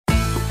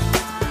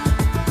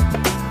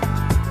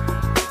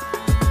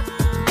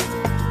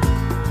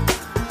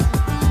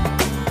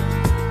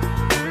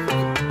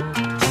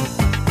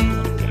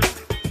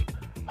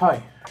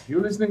Hi,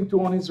 you're listening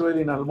to On Israel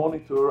in Al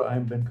Monitor.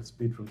 I'm Ben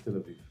Caspit from Tel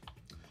Aviv.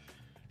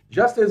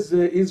 Just as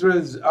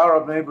Israel's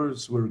Arab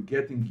neighbors were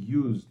getting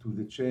used to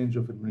the change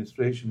of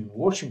administration in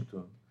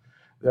Washington,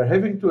 they are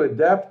having to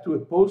adapt to a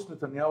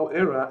post-Netanyahu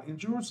era in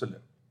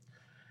Jerusalem.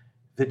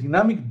 The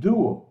dynamic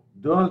duo,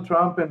 Donald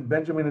Trump and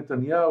Benjamin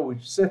Netanyahu,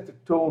 which set the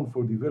tone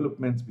for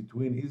developments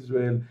between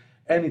Israel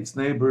and its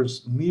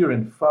neighbors near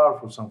and far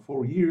for some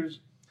 4 years,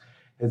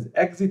 has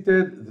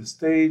exited the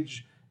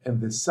stage, and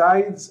the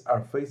sides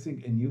are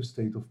facing a new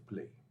state of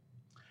play.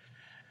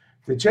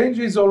 The change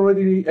is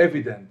already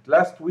evident.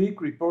 Last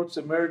week, reports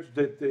emerged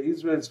that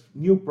Israel's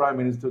new Prime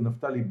Minister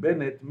Naftali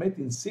Bennett met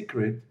in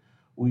secret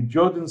with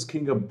Jordan's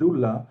King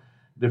Abdullah,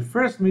 the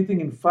first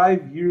meeting in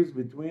 5 years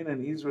between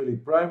an Israeli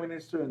Prime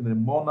Minister and the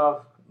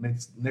monarch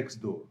next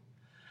door.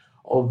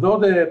 Although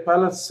the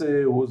palace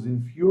was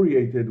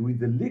infuriated with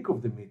the leak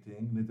of the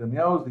meeting,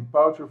 Netanyahu's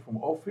departure from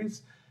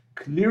office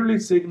clearly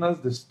signals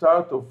the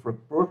start of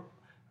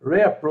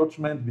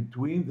reapproachment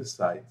between the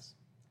sides.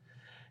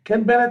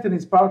 Can Bennett and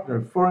his partner,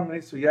 Foreign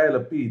Minister Yair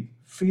Lapid,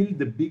 fill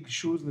the big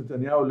shoes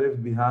Netanyahu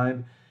left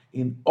behind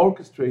in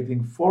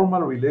orchestrating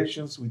formal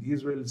relations with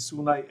Israel's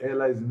Sunni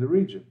allies in the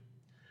region?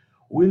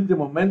 Will the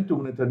momentum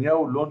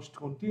Netanyahu launched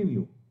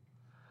continue?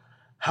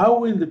 How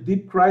will the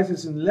deep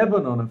crisis in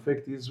Lebanon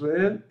affect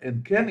Israel,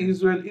 and can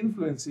Israel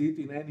influence it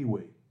in any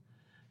way?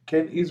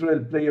 Can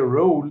Israel play a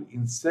role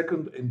in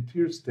second and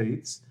tier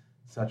states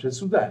such as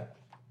Sudan?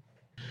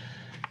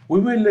 We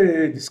will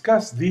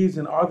discuss these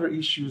and other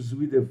issues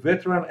with a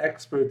veteran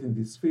expert in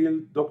this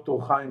field, Dr.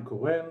 Haim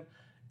Koren,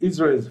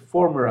 Israel's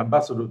former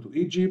ambassador to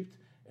Egypt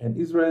and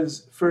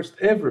Israel's first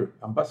ever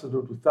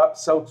ambassador to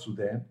South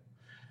Sudan,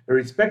 a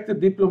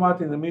respected diplomat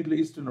in the Middle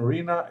Eastern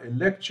arena, a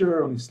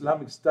lecturer on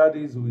Islamic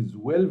studies who is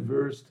well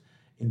versed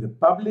in the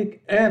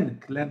public and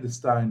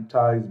clandestine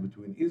ties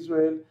between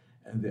Israel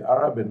and the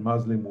Arab and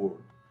Muslim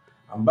world.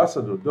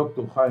 Ambassador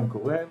Dr. Haim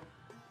Koren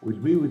will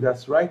be with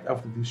us right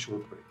after this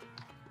short break.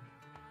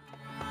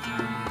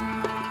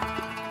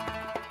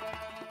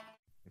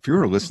 If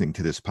you're listening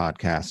to this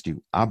podcast,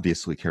 you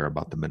obviously care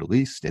about the Middle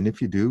East, and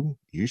if you do,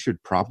 you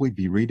should probably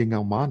be reading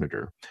Al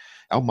Monitor.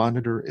 Al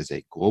Monitor is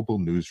a global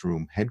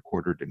newsroom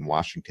headquartered in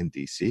Washington,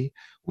 D.C.,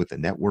 with a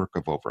network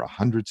of over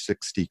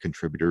 160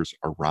 contributors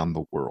around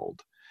the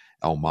world.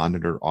 Al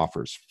Monitor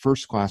offers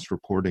first-class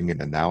reporting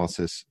and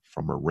analysis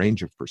from a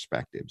range of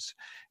perspectives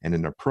and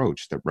an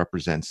approach that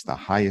represents the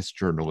highest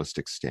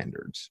journalistic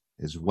standards,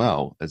 as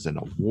well as an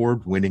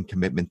award-winning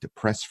commitment to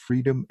press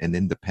freedom and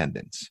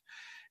independence.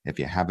 If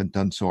you haven't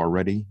done so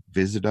already,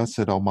 visit us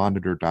at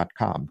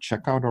almonitor.com,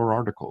 check out our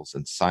articles,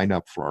 and sign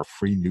up for our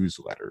free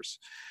newsletters.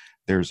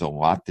 There's a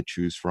lot to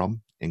choose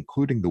from,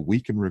 including the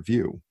Week in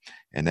Review,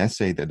 an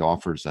essay that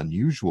offers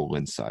unusual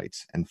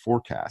insights and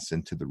forecasts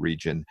into the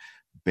region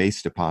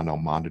based upon Al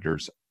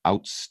Monitor's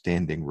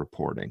outstanding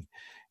reporting.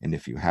 And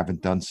if you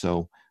haven't done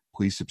so,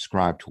 please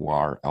subscribe to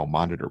our Al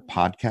Monitor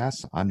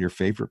podcast on your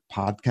favorite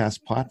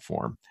podcast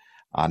platform,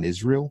 On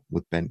Israel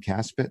with Ben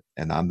Caspit,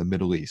 and On the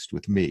Middle East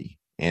with me,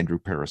 Andrew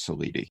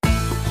Parasolidi.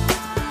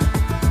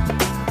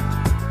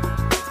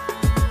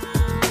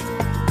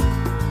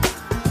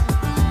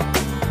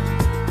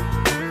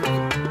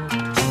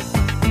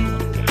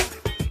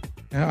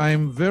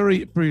 I'm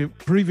very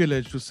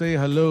privileged to say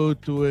hello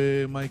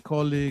to my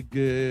colleague,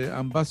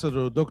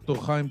 Ambassador Dr.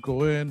 Haim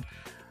Koren.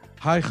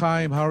 Hi,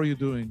 Haim. How are you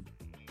doing?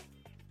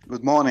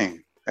 Good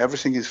morning.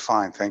 Everything is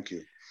fine. Thank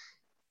you.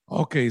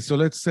 Okay, so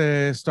let's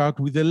start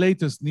with the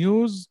latest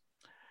news.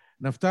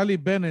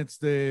 Naftali Bennett,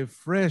 the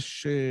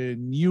fresh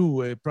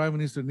new Prime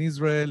Minister in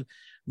Israel,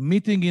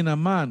 meeting in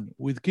Amman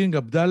with King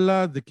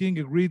Abdullah. The king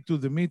agreed to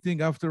the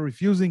meeting after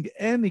refusing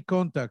any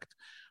contact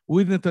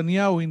with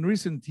Netanyahu in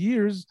recent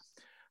years,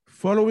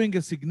 following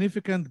a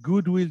significant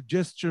goodwill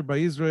gesture by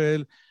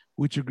Israel,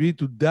 which agreed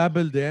to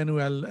double the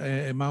annual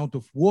amount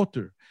of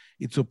water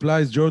it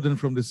supplies Jordan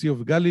from the Sea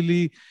of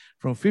Galilee,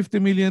 from 50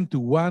 million to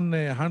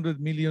 100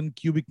 million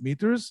cubic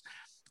meters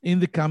in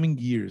the coming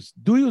years.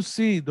 Do you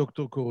see,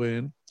 Dr.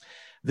 Koren,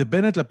 the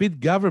Bennett-Lapid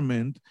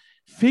government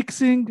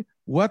fixing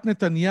what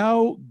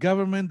Netanyahu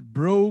government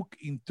broke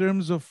in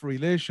terms of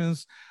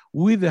relations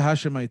with the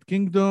Hashemite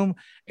kingdom?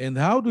 And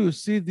how do you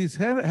see this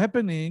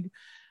happening,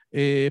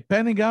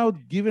 panning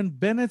out, given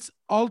Bennett's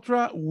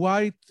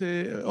ultra-right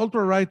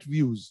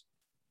views?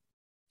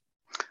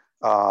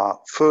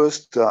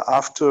 First,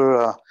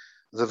 after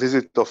the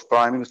visit of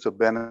Prime Minister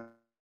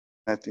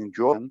Bennett in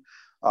Jordan,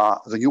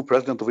 the new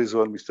president of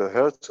Israel, Mr.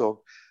 Herzog,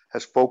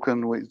 has spoken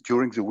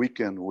during the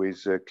weekend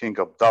with King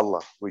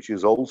Abdullah, which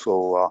is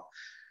also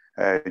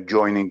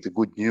joining the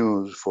good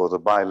news for the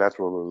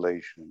bilateral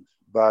relations.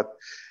 But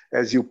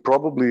as you're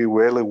probably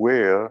well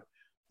aware,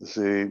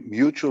 the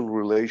mutual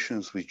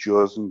relations with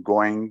Jordan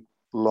going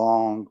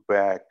long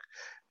back,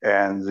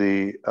 and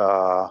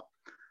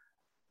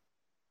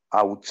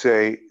I would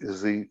say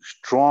the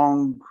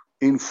strong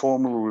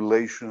informal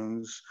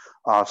relations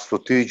are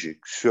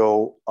strategic.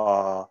 So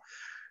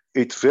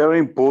it's very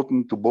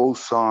important to both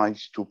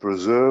sides to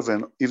preserve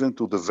and even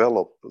to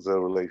develop their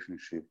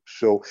relationship.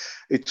 So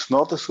it's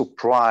not a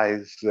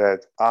surprise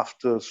that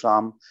after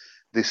some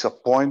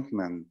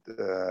disappointment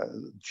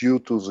due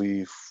to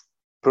the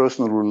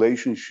personal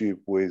relationship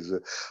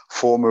with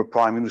former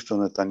Prime Minister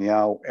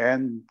Netanyahu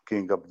and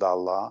King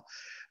Abdullah,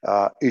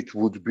 it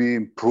would be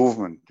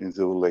improvement in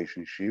the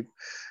relationship.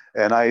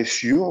 And I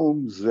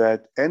assume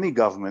that any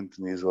government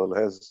in Israel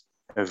has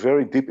a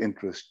very deep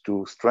interest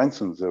to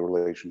strengthen the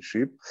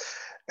relationship,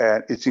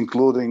 and it's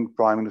including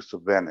Prime Minister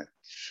Bennett.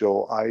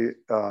 So I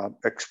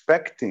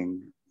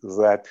expecting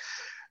that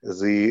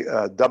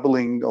the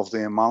doubling of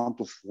the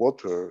amount of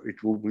water,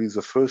 it will be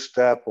the first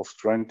step of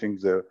strengthening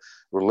the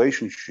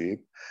relationship.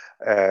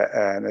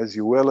 And as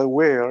you're well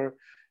aware,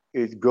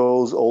 it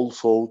goes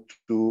also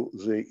to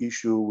the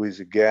issue with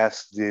the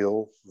gas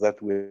deal that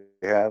we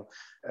have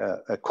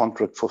a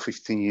contract for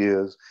 15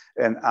 years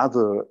and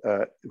other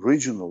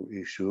regional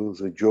issues.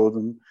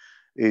 Jordan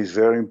is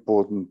very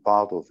important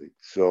part of it.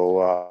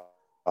 So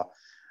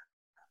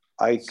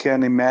I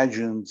can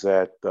imagine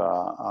that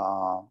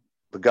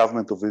the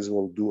government of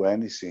Israel do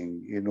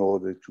anything in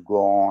order to go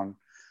on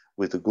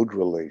with a good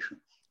relation.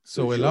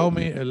 So allow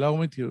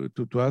me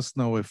to ask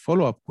now a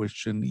follow-up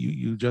question.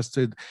 You just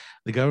said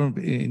the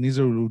government in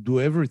Israel will do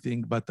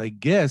everything, but I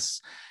guess,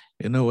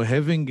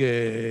 having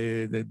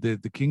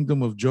the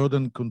Kingdom of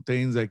Jordan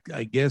contains,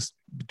 I guess,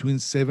 between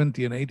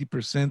 70 and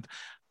 80%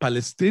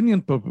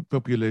 Palestinian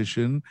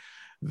population,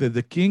 that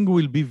the king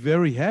will be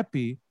very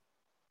happy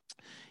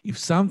if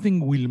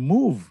something will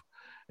move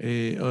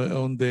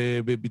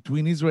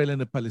between Israel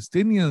and the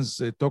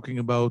Palestinians, talking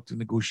about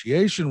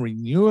negotiation,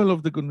 renewal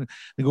of the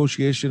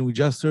negotiation. We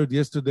just heard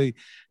yesterday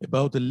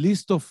about a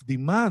list of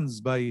demands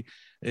by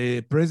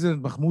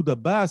President Mahmoud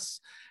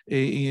Abbas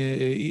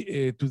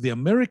to the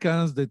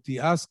Americans, that he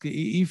asked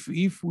if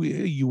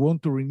you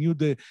want to renew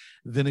the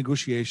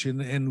negotiation.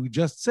 And we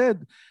just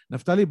said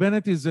Naftali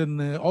Bennett is an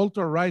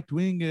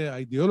ultra-right-wing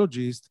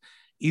ideologist.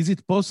 Is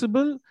it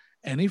possible?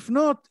 And if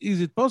not, is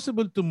it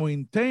possible to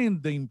maintain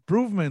the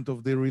improvement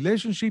of the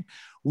relationship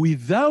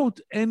without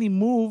any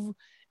move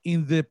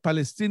in the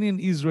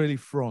Palestinian-Israeli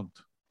front?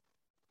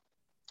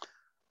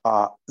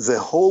 The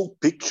whole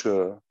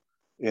picture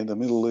in the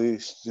Middle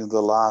East in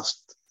the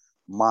last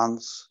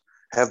months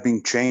have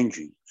been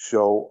changing.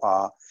 So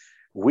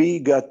we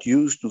got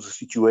used to the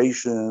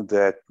situation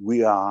that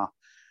we are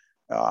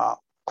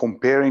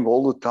comparing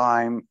all the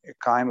time a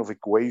kind of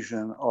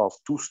equation of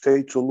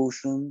two-state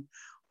solution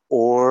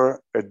or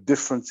a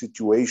different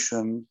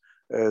situation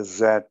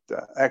that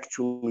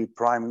actually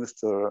Prime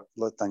Minister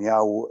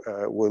Netanyahu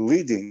were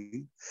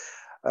leading.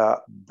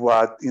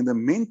 But in the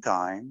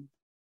meantime,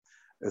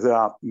 there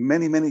are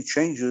many, many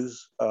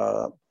changes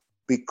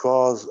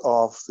because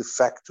of the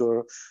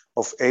factor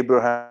of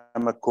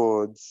Abraham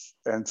Accords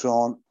and so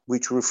on,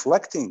 which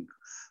reflecting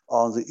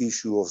on the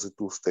issue of the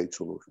two-state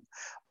solution.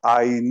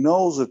 I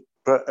know that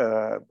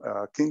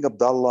King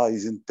Abdullah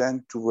is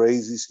intent to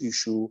raise this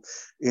issue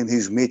in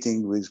his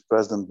meeting with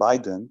President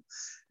Biden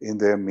in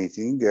their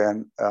meeting,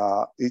 and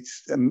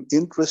it's an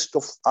interest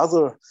of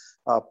other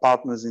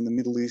partners in the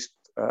Middle East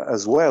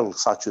as well,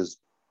 such as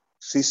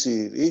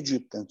Sisi,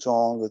 Egypt, and so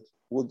on.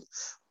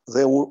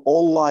 They would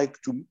all like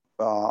to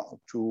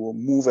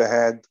move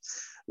ahead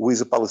with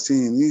the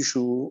Palestinian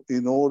issue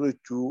in order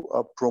to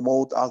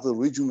promote other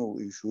regional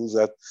issues,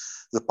 that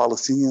the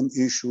Palestinian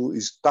issue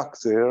is stuck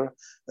there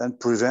and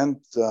prevent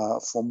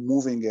from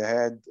moving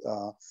ahead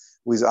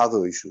with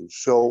other issues.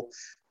 So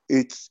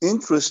it's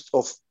interest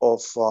of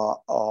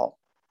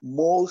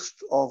most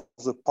of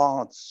the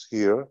parts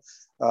here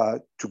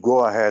to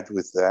go ahead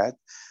with that.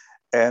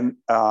 And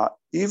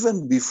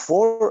even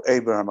before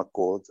Abraham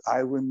Accords, I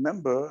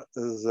remember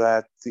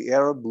that the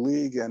Arab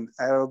League and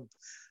Arab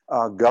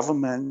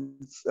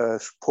governments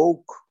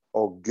spoke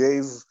or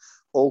gave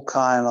all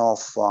kind of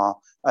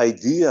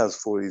ideas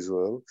for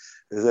Israel,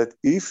 that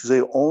if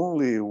they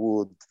only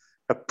would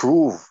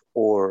approve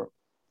or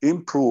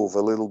improve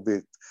a little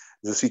bit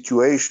the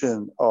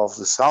situation of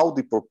the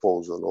Saudi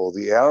proposal or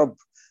the Arab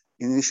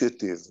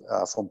initiative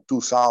from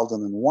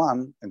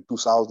 2001 and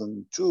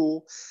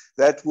 2002,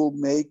 that will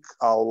make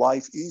our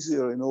life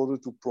easier in order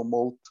to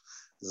promote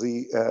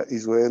the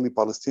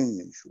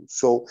Israeli-Palestinian issue.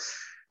 So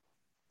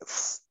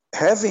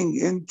having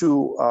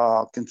into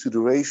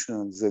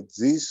consideration that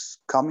this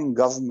coming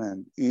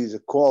government is a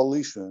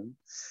coalition,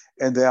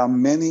 and there are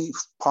many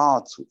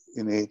parts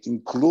in it,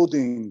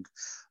 including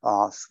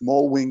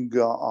small wing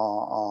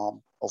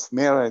of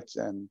Meretz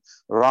and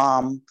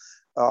Ram,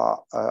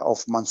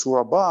 of Mansour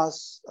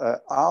Abbas,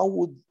 I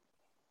would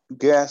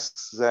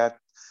guess that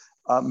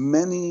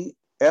many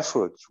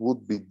efforts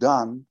would be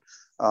done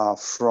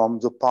from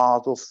the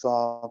part of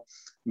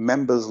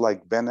members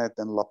like Bennett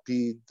and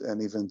Lapid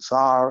and even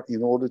Tsar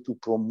in order to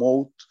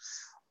promote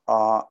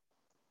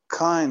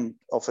kind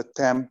of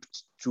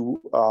attempt to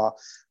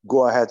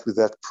go ahead with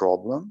that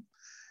problem.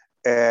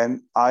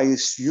 And I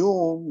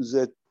assume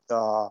that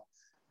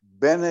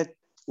Bennett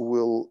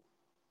will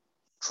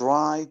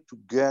try to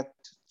get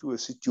to a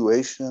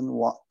situation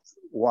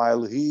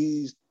while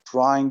he's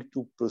trying to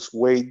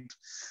persuade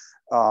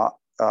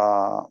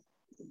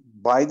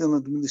Biden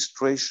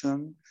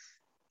administration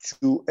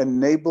to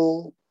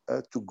enable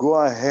to go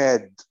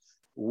ahead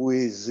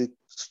with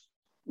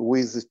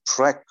the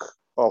track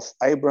of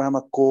Abraham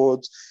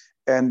Accords,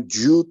 and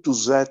due to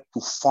that,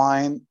 to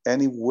find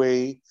any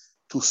way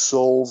to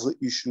solve the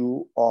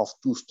issue of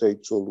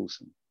two-state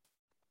solution.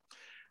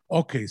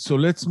 Okay, so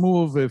let's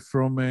move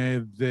from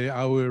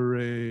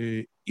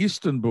our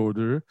eastern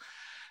border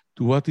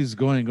to what is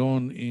going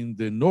on in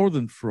the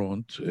northern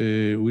front,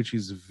 which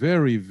is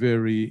very,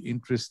 very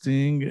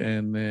interesting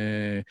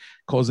and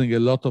causing a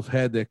lot of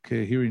headache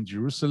here in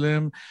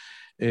Jerusalem.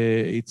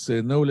 It's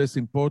no less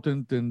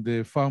important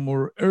and far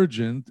more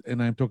urgent,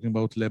 and I'm talking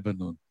about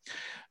Lebanon.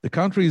 The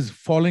country is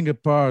falling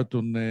apart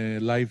on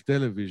live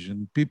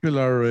television. People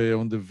are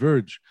on the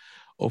verge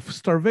of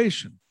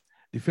starvation.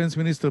 Defense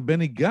Minister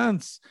Benny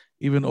Gantz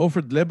even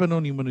offered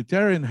Lebanon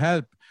humanitarian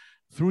help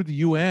through the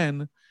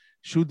UN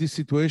should this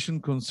situation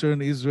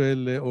concern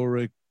Israel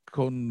or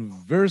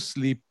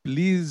conversely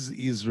please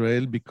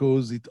Israel,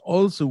 because it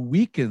also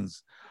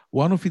weakens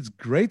one of its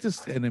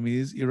greatest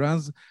enemies,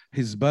 Iran's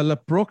Hezbollah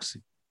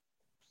proxy.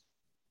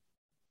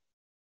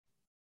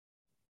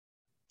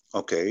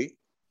 Okay.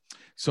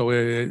 So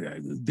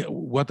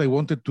what I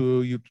wanted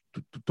to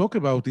talk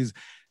about is,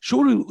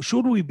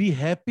 should we be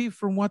happy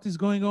from what is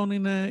going on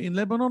in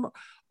Lebanon,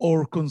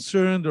 or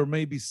concerned or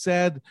maybe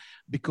sad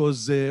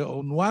because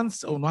on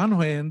one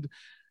hand,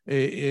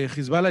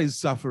 Hezbollah is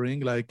suffering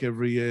like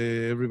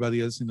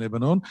everybody else in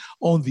Lebanon.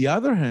 On the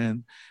other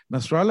hand,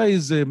 Nasrallah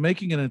is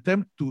making an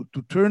attempt to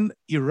turn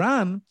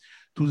Iran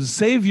to the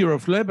savior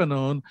of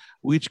Lebanon,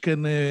 which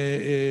can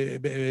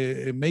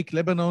make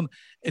Lebanon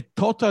a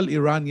total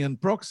Iranian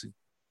proxy.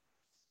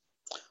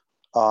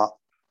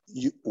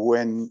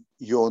 When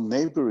your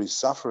neighbor is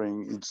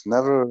suffering, it's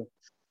never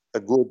a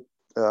good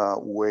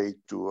way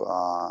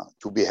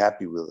to be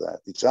happy with that.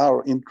 It's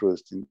our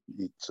interest in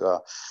it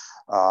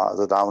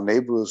that our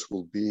neighbors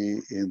will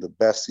be in the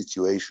best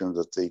situation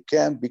that they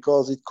can,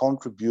 because it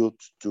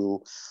contributes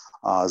to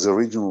the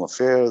regional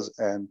affairs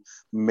and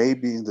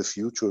maybe in the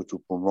future to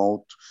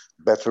promote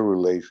better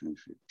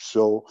relationships.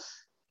 So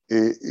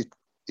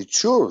it's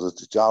sure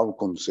that it's our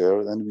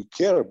concern, and we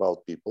care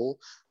about people,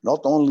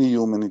 not only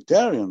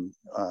humanitarian,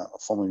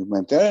 from a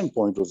humanitarian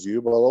point of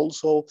view, but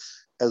also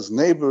as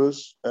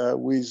neighbors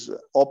with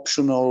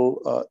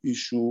optional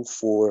issue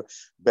for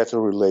better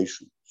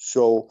relations.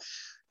 So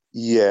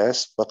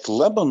yes, but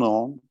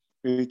Lebanon,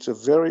 it's a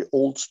very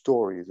old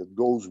story that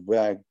goes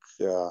back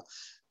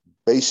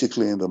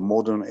basically in the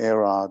modern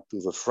era to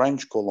the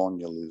French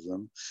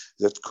colonialism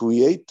that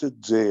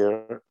created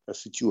there a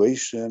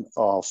situation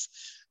of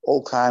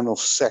all kinds of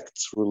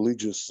sects,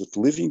 religious, that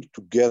living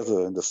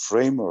together in the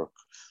framework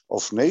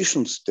of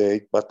nation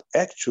state, but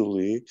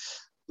actually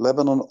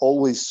Lebanon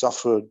always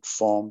suffered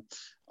from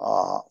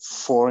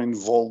foreign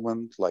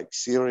involvement like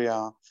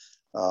Syria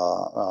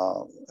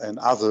and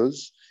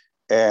others.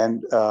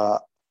 And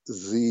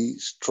the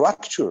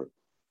structure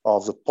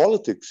of the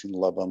politics in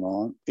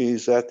Lebanon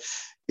is that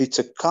it's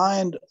a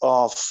kind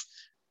of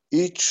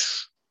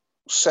each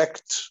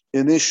sect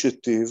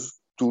initiative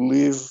to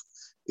live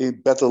a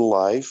better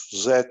life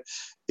that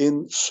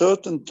in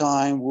certain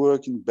time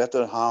work in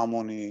better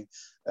harmony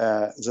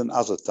than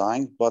other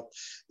times. But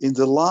in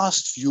the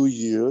last few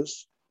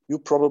years, you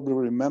probably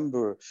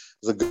remember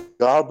the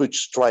garbage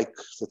strike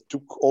that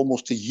took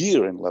almost a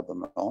year in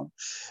Lebanon.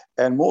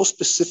 And more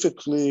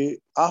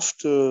specifically,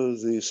 after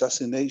the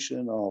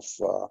assassination of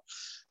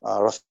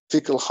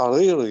Rafik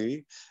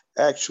al-Hariri,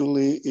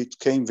 actually it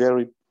came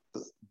very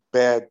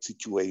bad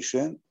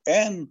situation.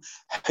 And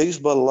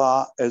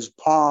Hezbollah, as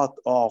part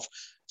of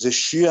the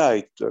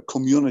Shiite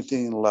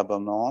community in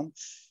Lebanon,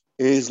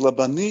 are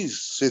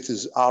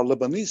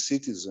Lebanese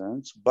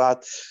citizens,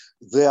 but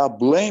they are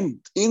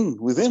blamed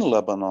within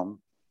Lebanon,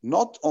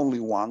 not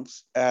only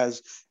once,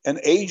 as an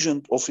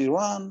agent of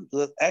Iran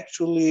that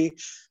actually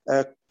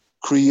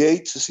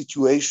creates a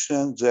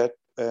situation that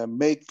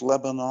make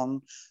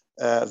Lebanon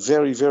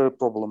very, very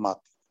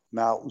problematic.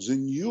 Now, the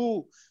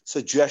new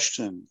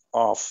suggestion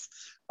of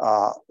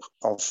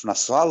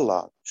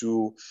Nasrallah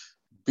to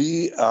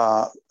be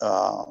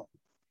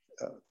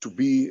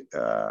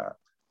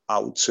I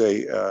would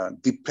say,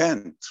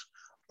 depend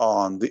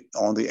on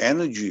the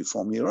energy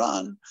from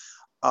Iran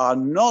are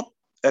not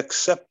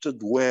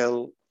accepted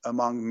well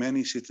among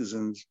many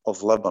citizens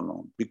of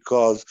Lebanon,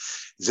 because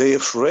they're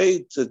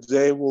afraid that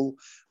they will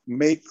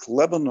make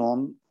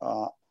Lebanon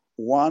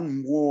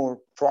one more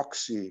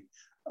proxy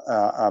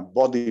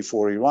body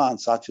for Iran,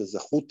 such as the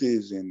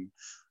Houthis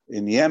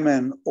in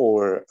Yemen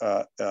or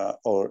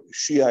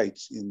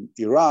Shiites in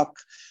Iraq,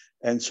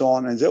 and so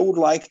on. And they would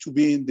like to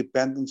be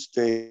independent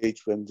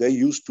states when they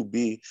used to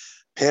be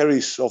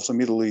Paris of the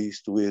Middle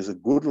East, with a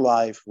good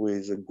life,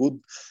 with a good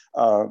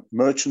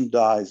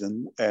merchandise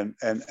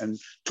and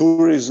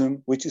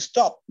tourism, which is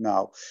stopped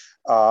now.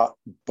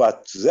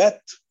 But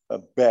that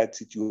bad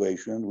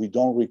situation, we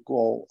don't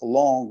recall a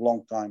long,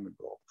 long time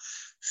ago.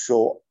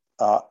 So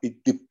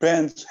it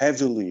depends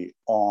heavily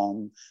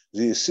on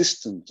the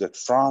assistance that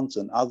France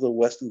and other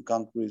Western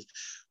countries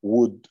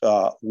would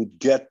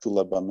get to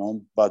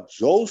Lebanon, but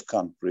those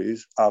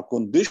countries are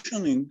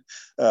conditioning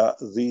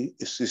the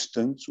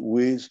assistance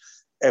with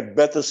a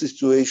better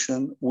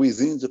situation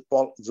within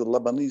the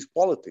Lebanese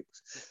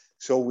politics.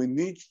 So we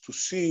need to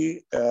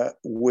see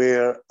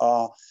where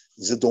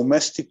the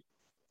domestic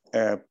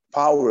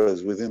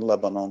powers within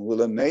Lebanon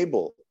will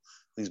enable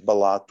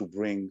Hezbollah to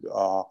bring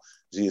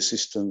the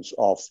assistance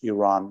of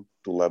Iran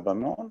to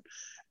Lebanon.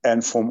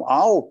 And from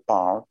our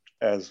part,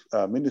 as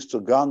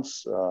Minister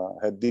Gantz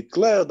had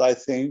declared, I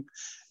think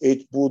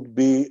it would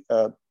be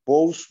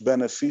both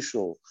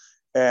beneficial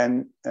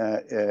and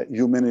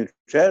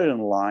humanitarian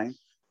line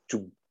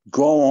to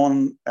go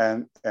on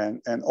and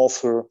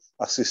offer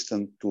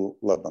assistance to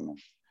Lebanon.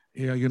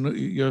 Yeah,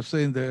 you're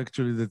saying that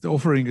actually that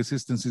offering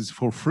assistance is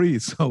for free.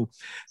 So,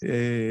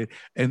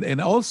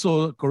 and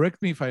also, correct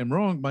me if I'm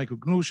wrong, my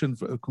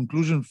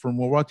conclusion from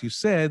what you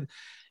said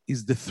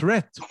is the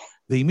threat,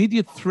 the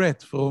immediate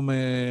threat from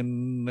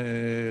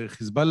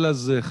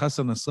Hezbollah's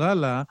Hassan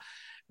Nasrallah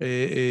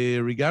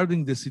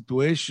regarding the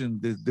situation,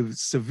 the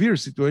severe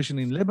situation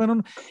in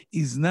Lebanon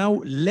is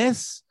now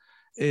less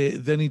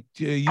than it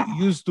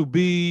used to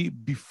be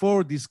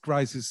before this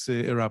crisis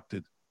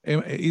erupted.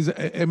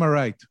 Am I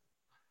right?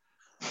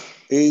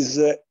 Is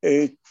a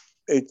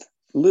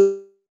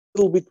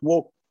little bit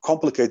more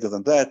complicated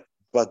than that,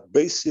 but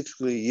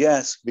basically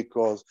yes,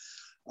 because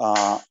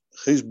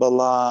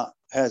Hezbollah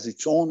has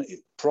its own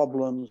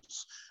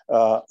problems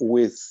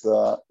with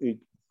it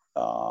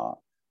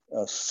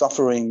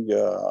suffering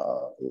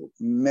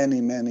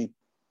many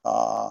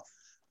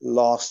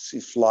loss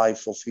of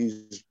life of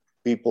his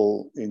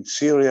people in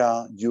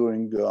Syria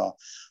during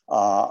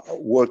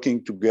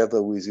working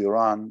together with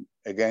Iran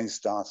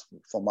against us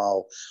from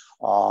our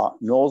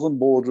northern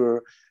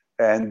border,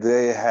 and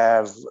they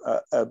have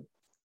a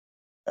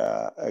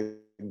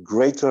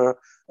greater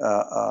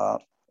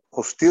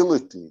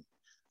hostility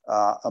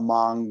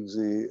among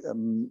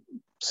the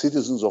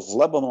citizens of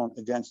Lebanon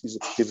against his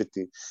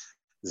activity.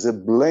 The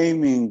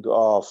blaming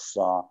of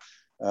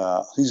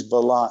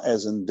Hezbollah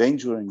as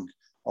endangering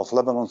of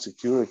Lebanon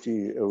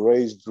security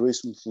raised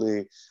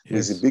recently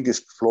with the big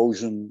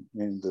explosion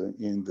in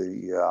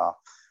the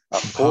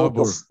port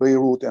of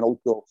Beirut, and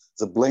also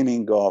the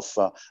blaming of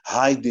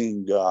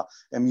hiding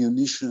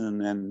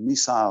ammunition and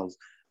missiles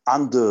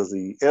under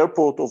the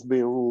airport of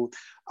Beirut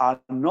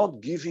are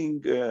not giving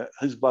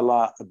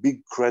Hezbollah a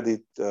big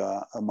credit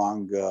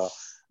among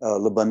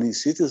Lebanese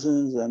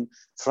citizens. And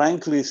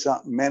frankly,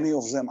 many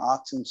of them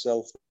ask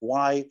themselves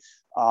why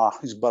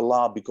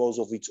Hezbollah, because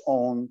of its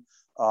own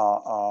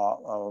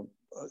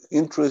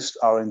interests,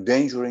 are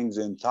endangering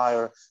the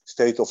entire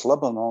state of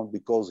Lebanon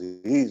because he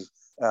is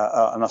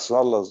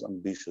Nasrallah's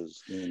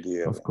ambitious in the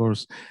area. Of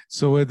course.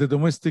 So the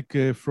domestic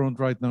front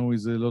right now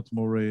is a lot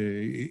more,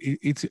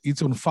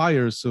 it's on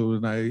fire, so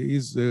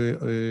is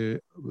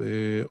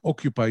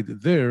occupied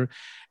there.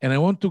 And I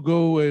want to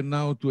go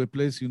now to a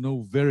place you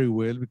know very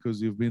well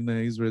because you've been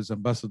Israel's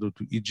ambassador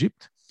to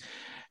Egypt.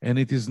 And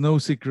it is no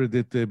secret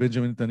that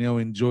Benjamin Netanyahu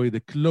enjoyed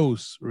a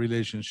close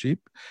relationship,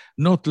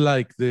 not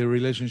like the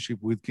relationship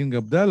with King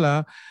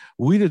Abdullah,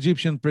 with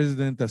Egyptian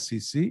President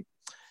Assisi.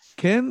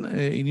 Can,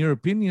 in your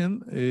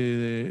opinion,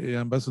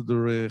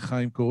 Ambassador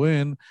Haim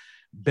Koren,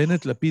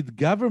 Bennett Lapid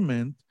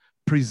government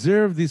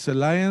preserve this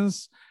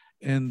alliance,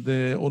 and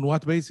on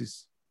what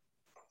basis?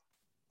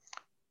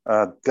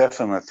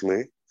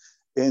 Definitely.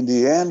 In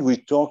the end,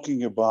 we're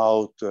talking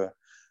about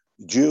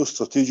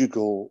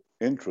geostrategical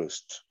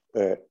interest,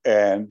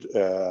 and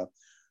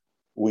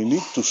we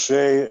need to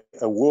say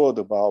a word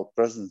about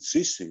President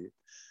Sisi,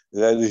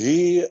 that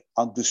he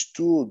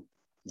understood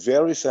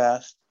very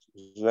fast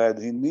that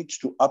he needs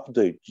to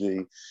update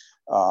the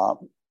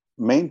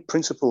main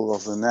principle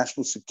of the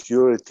national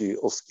security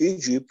of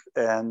Egypt,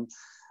 and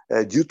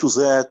due to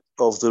that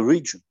of the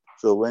region.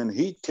 So when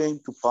he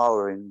came to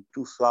power in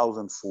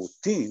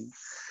 2014,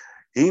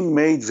 he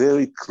made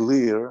very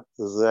clear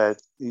that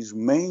his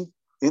main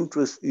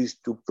interest is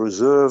to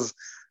preserve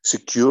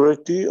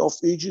security of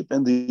Egypt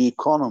and the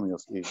economy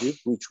of Egypt,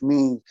 which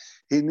means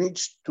he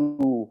needs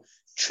to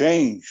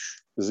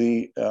change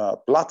the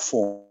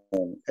platform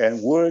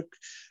and work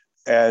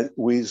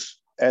with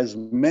as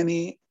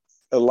many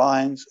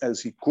alliances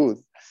as he could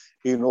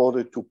in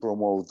order to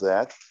promote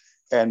that.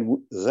 And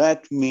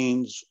that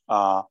means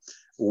to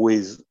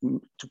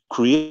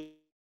create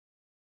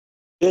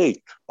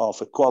of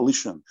a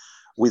coalition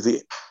with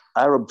the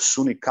Arab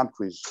Sunni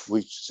countries,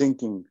 which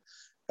thinking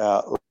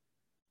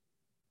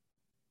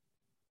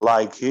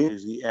like him,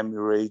 the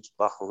Emirates,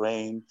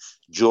 Bahrain,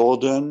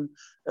 Jordan,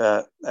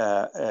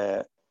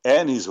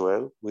 and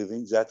Israel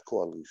within that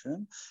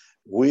coalition.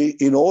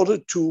 In order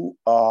to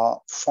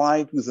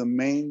fight with the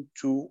main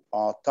two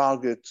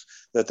targets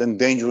that are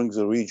endangering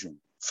the region.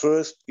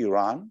 First,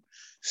 Iran.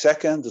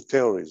 Second, the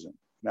terrorism.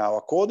 Now,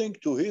 according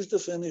to his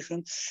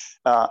definition,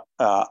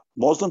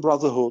 Muslim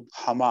Brotherhood,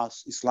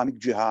 Hamas, Islamic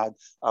Jihad,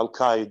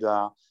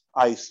 Al-Qaeda,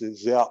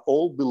 ISIS, they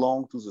all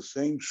belong to the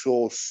same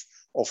source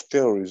of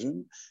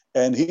terrorism,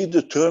 and he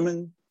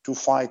determined to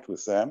fight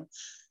with them.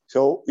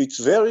 So it's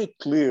very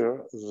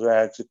clear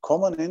that the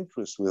common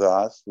interest with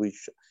us,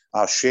 which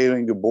are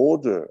sharing a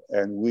border,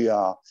 and we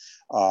are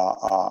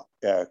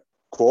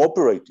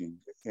cooperating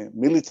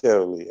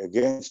militarily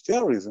against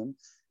terrorism,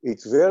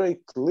 it's very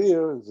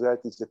clear that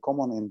it's a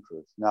common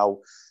interest. Now,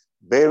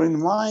 bear in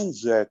mind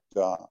that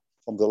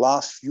from the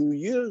last few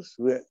years,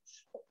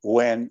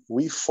 when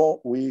we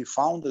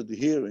founded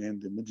here in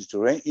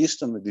the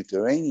Eastern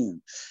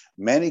Mediterranean,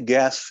 many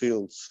gas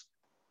fields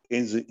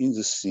in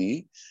the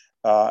sea,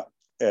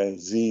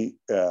 the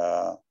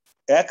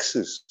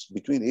access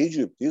between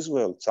Egypt,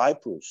 Israel,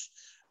 Cyprus,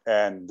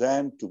 and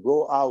then to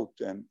go out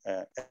and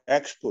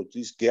export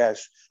this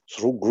gas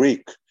through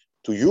Greek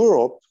to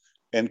Europe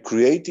and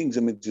creating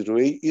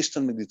the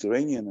Eastern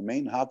Mediterranean, the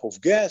main hub of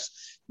gas,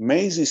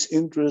 made this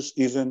interest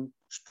even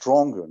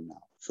stronger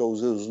now. So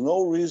there's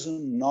no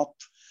reason not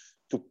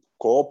to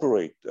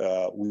cooperate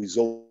with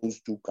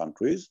those two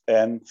countries.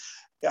 And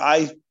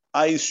I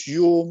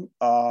assume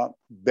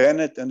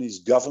Bennett and his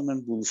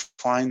government will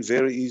find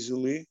very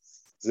easily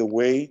the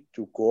way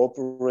to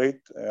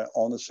cooperate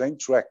on the same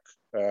track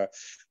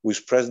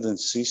with President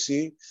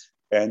Sisi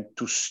and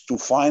to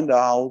find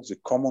out the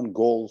common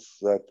goals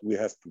that we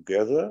have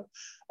together.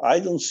 I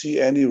don't see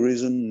any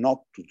reason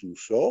not to do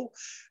so.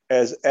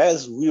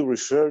 As we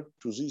referred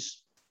to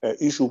this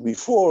issue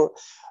before,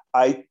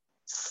 I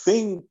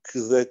think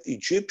that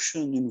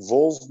Egyptian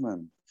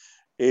involvement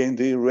in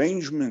the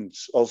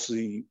arrangements of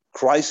the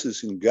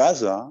crisis in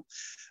Gaza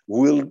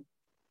will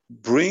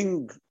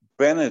bring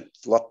Bennett,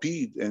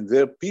 Lapid, and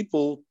their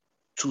people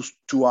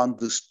to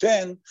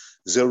understand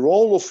the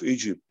role of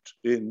Egypt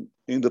in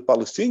the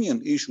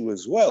Palestinian issue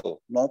as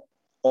well, not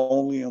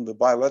only on the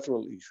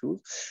bilateral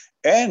issues.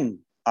 And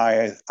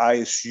I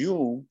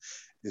assume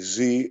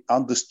the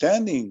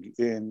understanding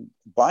in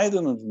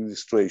Biden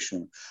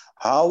administration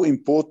how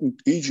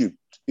important Egypt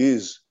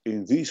is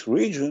in this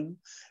region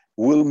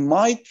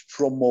might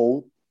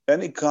promote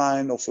any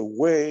kind of a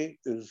way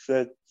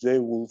that they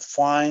will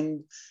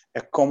find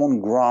a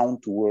common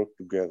ground to work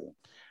together.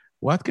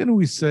 What can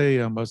we say,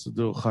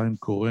 Ambassador Haim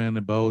Koren,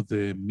 about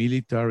the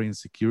military and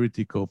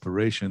security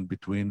cooperation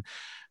between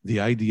the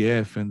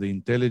IDF and the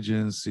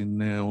intelligence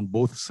on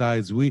both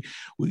sides?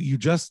 You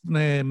just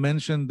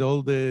mentioned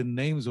all the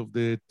names of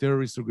the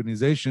terrorist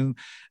organizations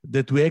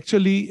that we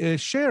actually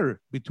share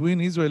between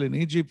Israel and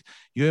Egypt.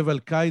 You have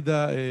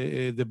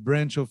Al-Qaeda, the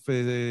branch of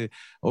the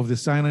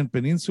Sinai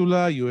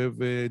Peninsula. You have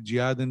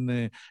Jihad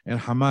and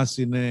Hamas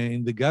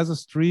in the Gaza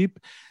Strip.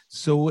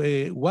 So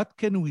what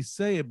can we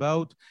say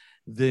about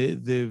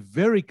the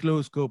very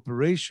close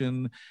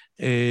cooperation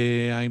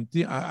I'm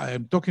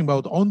talking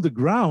about on the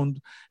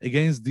ground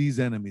against these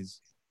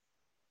enemies?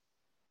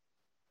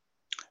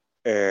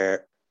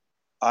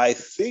 I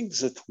think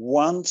that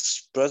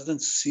once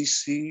President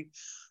Sisi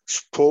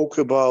spoke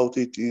about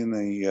it in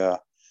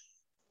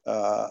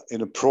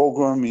a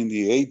program in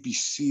the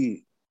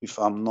ABC, if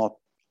I'm not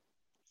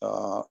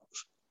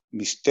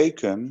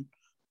mistaken,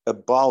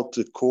 about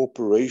the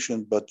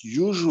cooperation, but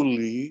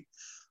usually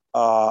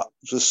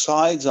the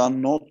sides are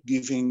not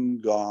giving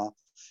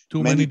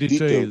too many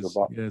details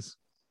about. Yes.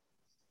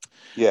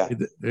 Yeah.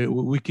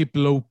 We keep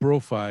low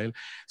profile.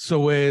 So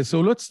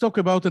let's talk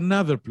about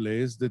another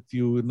place that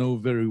you know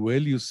very well.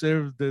 You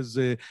served as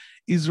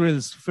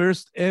Israel's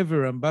first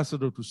ever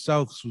ambassador to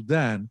South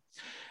Sudan,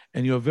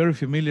 and you are very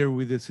familiar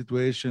with the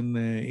situation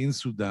in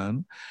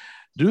Sudan.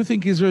 Do you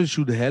think Israel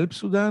should help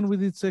Sudan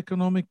with its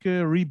economic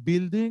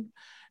rebuilding?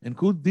 And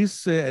could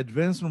this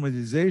advanced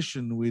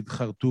normalization with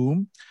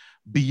Khartoum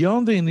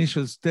beyond the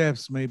initial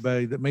steps made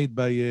by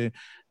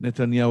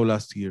Netanyahu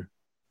last year?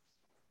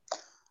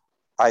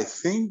 I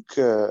think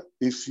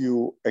if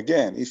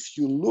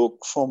you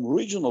look from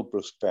regional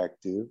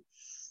perspective,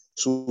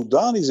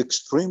 Sudan is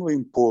extremely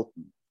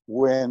important.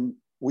 When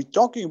we're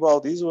talking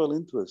about Israel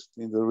interest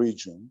in the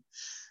region,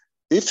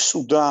 if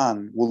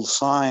Sudan will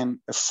sign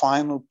a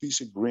final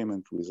peace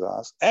agreement with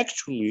us,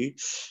 actually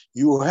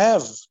you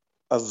have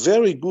a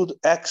very good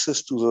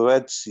access to the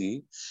Red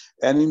Sea.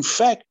 And in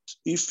fact,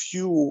 if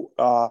you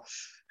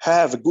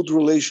have a good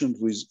relation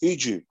with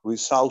Egypt,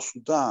 with South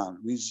Sudan,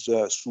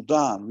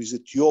 with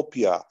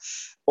Ethiopia,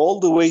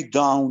 all the way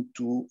down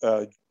to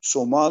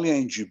Somalia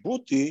and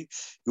Djibouti,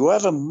 you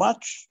have a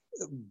much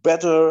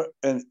better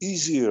and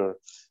easier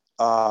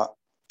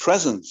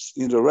presence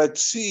in the Red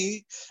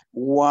Sea,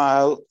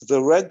 while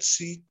the Red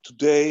Sea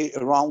today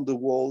around the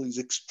world is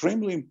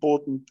extremely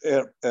important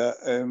a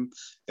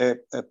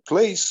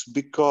place,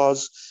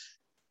 because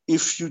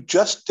if you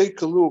just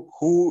take a look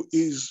who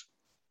is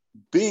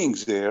being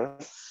there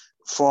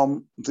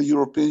from the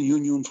European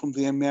Union, from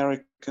the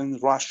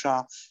Americans,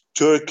 Russia,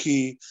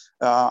 Turkey,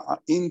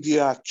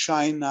 India,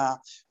 China,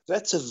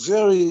 that's a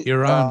very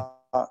Iran.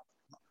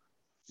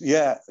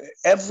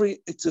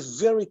 It's a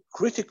very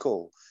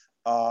critical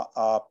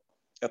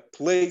a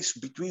place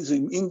between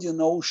the Indian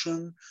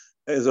Ocean,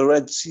 the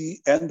Red Sea,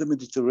 and the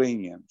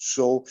Mediterranean.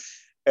 So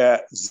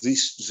the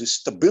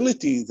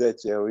stability in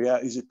that area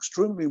is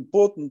extremely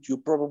important. You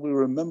probably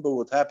remember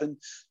what happened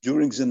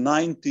during the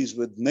 90s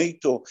when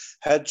NATO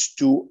had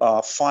to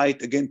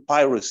fight against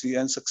piracy,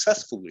 and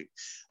successfully,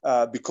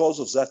 because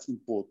of that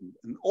important.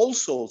 And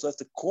also that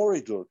the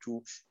corridor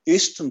to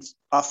Eastern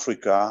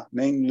Africa,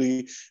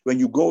 namely when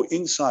you go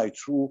inside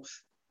through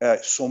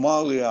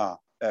Somalia,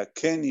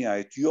 Kenya,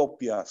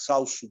 Ethiopia,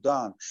 South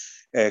Sudan,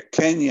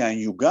 Kenya, and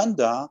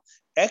Uganda,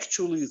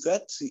 actually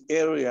that's the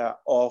area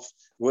of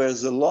where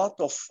there's a lot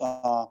of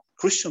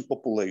Christian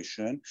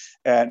population,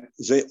 and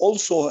they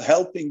also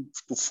helping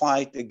to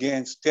fight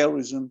against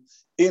terrorism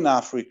in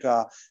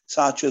Africa,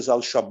 such as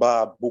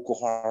Al-Shabaab, Boko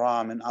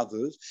Haram, and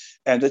others.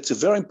 And it's a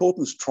very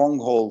important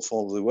stronghold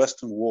for the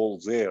Western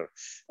world there.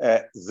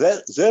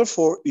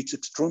 Therefore, it's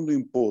extremely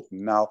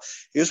important. Now,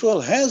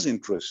 Israel has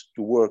interest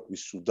to work with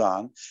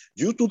Sudan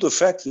due to the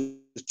fact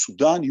that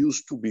Sudan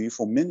used to be,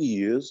 for many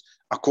years,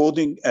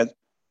 according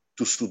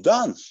to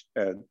Sudan's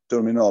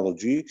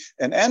terminology,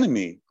 an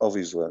enemy of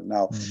Israel.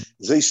 Now,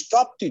 they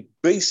stopped it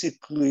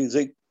basically.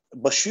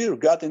 Bashir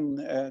got in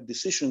a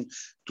decision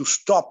to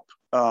stop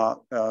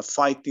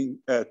fighting,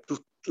 to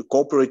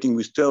cooperating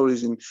with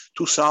terrorists in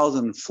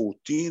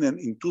 2014, and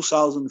in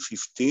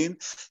 2015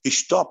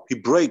 he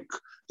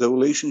broke the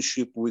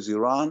relationship with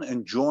Iran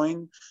and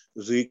joined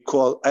the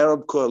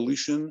Arab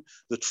coalition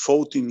that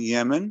fought in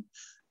Yemen.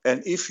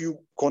 And if you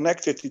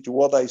connected it to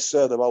what I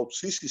said about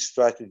Sisi's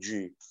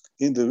strategy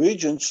in the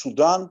region,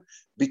 Sudan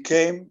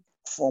became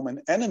from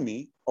an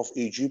enemy of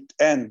Egypt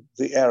and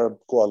the Arab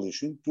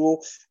coalition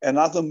to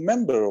another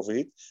member of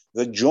it,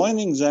 that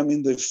joining them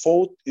in the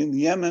fight in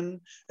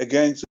Yemen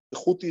against the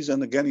Houthis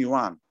and against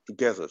Iran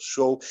together.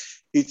 So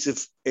it's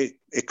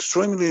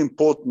extremely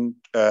important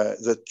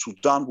that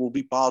Sudan will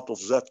be part of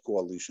that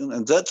coalition.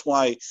 And that's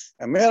why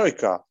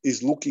America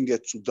is looking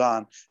at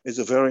Sudan as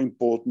a very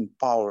important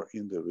power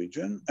in the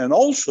region. And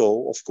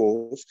also, of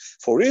course,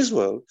 for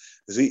Israel,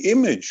 the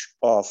image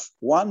of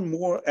one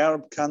more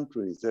Arab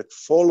country that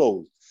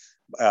follows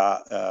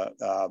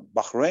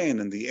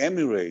Bahrain and the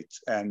Emirates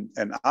and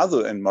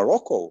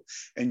Morocco,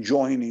 and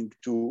joining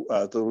to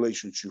the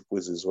relationship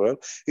with Israel,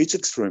 it's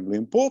extremely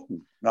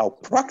important. Now,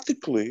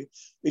 practically,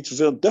 it's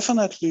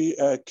definitely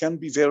can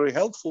be very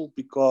helpful,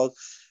 because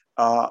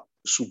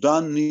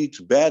Sudan needs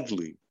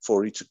badly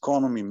for its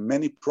economy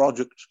many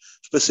projects,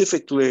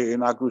 specifically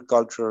in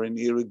agriculture, in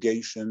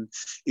irrigation,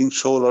 in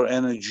solar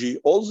energy,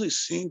 all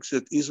these things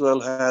that Israel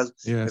has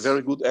a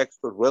very good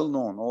expert, well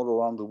known all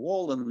around the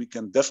world, and we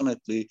can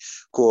definitely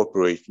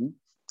cooperate.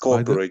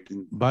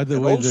 By the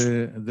way,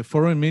 the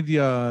foreign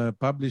media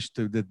published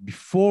that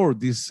before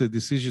this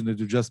decision that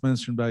you just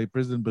mentioned by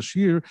President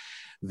Bashir,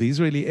 the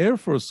Israeli Air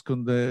Force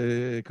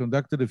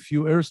conducted a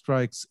few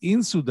airstrikes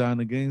in Sudan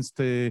against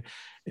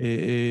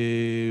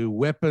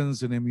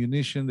weapons and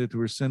ammunition that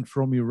were sent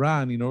from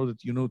Iran in order,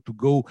 to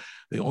go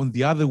on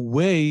the other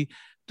way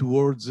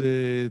towards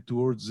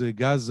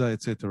Gaza,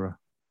 etc.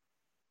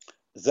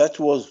 That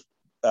was,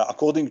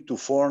 according to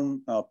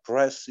foreign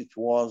press, it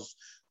was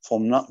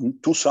from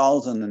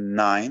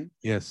 2009.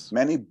 Yes,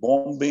 many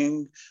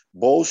bombing,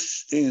 both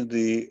in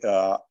the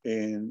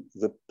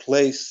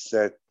place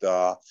that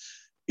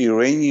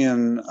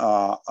Iranian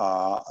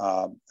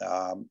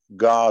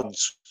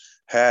guards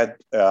had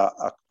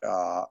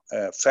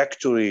a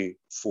factory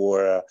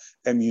for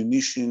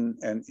ammunition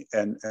and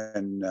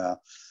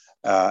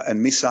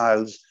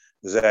missiles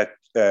that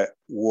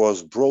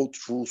was brought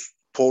through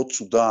Port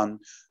Sudan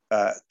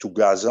to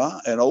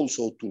Gaza, and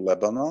also to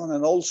Lebanon,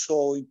 and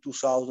also in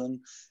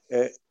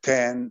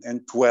 2010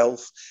 and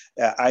 12.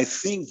 I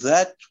think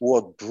that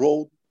what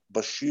brought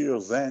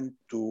Bashir then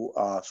to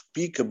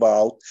speak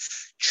about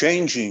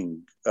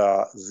changing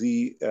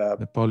the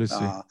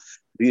policy,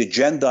 the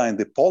agenda and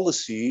the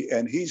policy.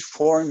 And his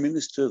foreign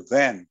minister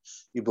then,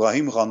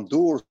 Ibrahim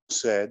Randour,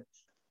 said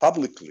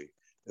publicly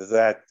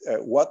that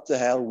what the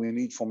hell we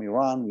need from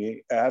Iran,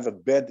 we have a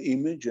bad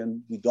image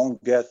and we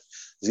don't get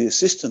the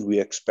assistance we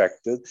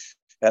expected.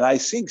 And I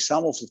think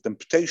some of the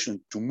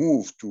temptation to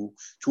move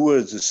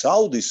towards the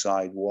Saudi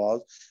side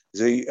was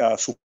the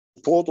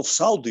support of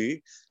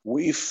Saudi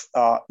if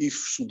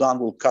Sudan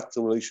will cut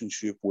the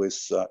relationship with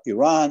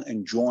Iran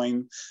and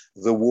join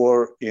the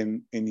war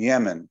in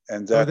Yemen.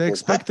 And that they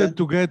expected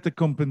to get the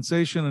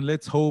compensation, and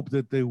let's hope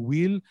that they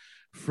will,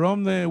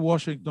 from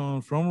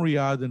Washington, from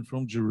Riyadh, and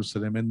from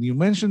Jerusalem. And you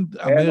mentioned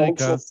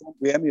America.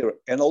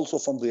 And also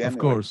from the Emirates. Of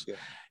course. Yeah.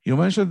 You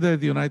mentioned the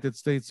United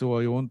States, so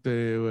I won't,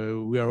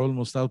 we are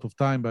almost out of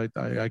time, but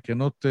I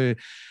cannot,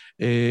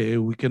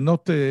 we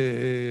cannot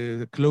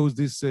close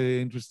this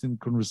interesting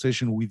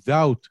conversation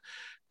without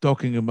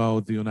talking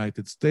about the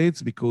United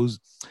States, because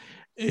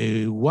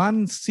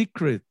one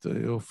secret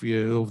of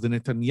the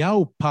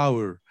Netanyahu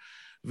power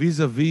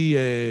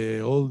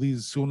vis-a-vis all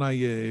these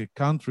Sunni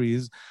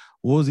countries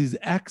was his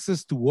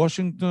access to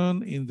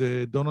Washington in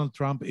the Donald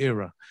Trump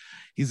era,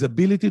 his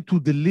ability to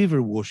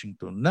deliver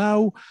Washington.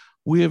 Now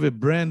we have a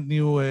brand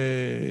new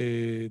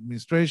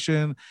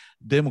administration,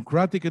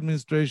 Democratic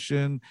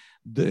administration,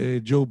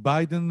 Joe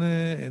Biden,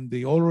 and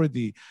they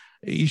already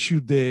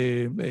issued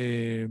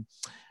the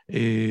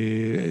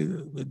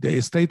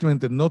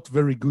statement, a not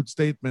very good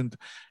statement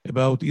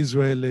about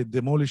Israel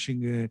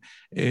demolishing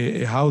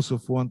a house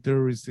of one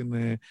terrorist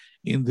in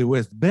the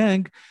West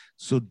Bank.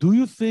 So do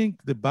you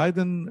think the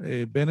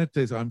the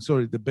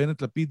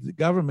Bennett-Lapid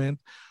government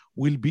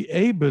will be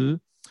able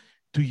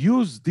to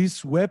use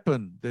this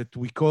weapon that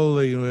we call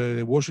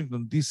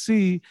Washington,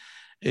 D.C.,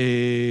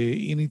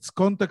 in its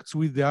contacts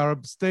with the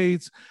Arab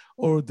states,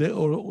 or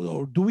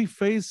do we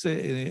face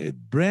a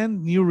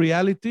brand new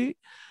reality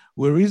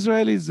where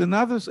Israel is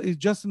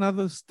just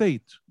another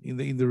state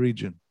in the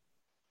region?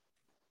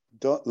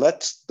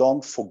 Let's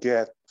don't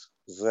forget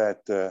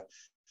that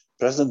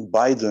President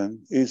Biden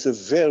is a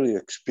very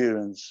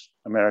experienced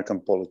American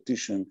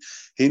politician.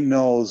 He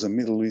knows the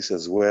Middle East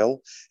as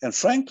well, and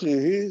frankly,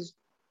 he's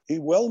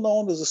well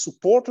known as a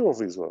supporter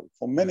of Israel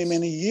for many,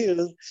 many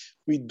years.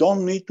 We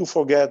don't need to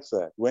forget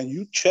that. When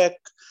you check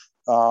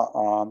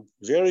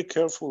very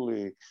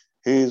carefully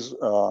his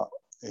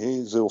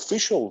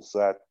officials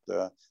that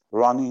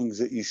running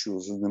the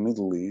issues in the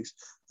Middle East,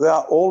 they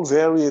are all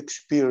very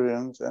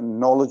experienced and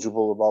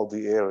knowledgeable about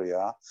the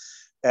area.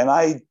 And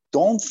I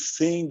don't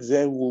think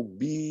there will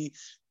be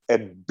a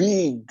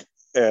big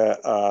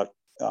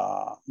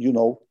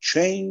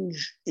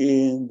change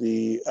in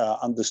the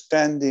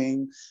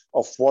understanding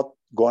of what's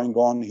going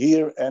on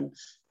here. And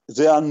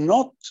they are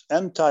not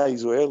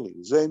anti-Israeli.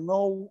 They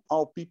know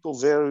our people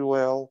very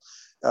well.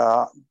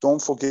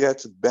 Don't forget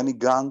that Benny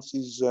Gantz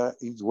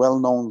is well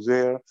known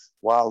there,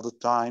 while the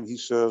time he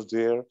served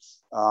there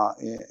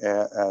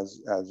as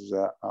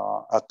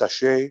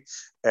attaché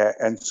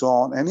and so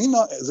on. And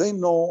they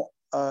know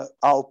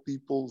our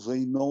people,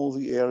 they know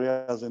the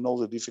area, they know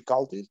the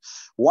difficulties.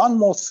 One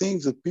more thing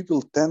that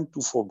people tend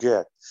to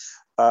forget,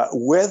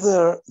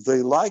 whether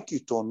they like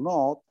it or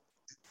not,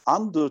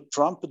 under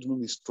Trump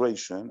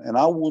administration, and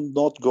I would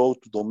not go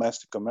to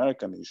domestic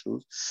American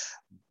issues,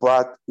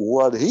 but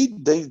what he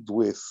did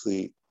with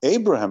the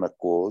Abraham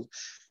Accord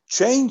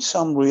changed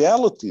some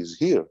realities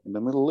here in the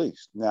Middle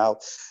East. Now,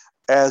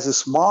 as a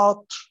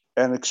smart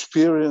and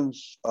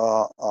experienced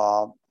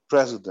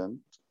president,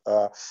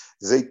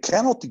 they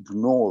cannot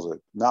ignore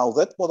that. Now,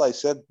 that's what I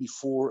said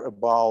before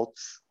about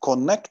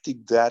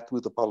connecting that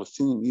with the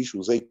Palestinian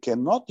issues. They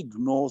cannot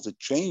ignore the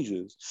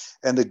changes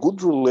and the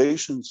good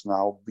relations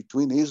now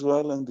between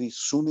Israel and the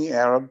Sunni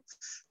Arab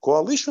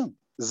coalition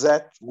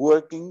that's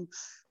working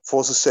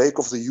for the sake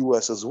of the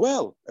US as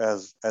well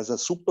as a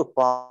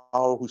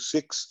superpower who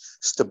seeks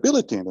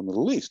stability in the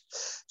Middle East.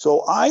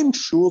 So I'm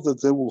sure that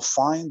they will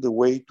find a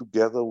way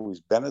together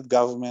with Bennett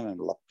government and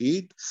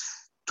Lapid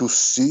to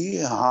see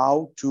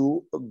how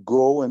to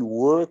go and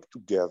work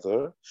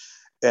together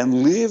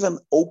and live an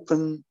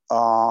open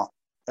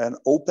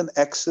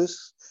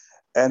access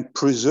and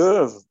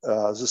preserve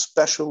the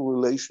special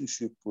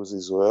relationship with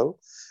Israel.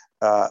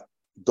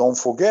 Don't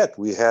forget,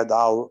 we had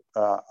our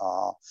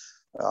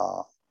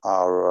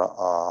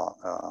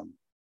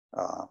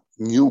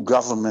new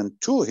government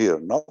too here,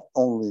 not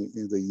only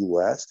in the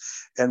US.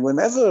 And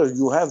whenever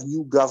you have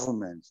new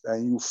governments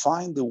and you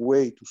find a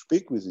way to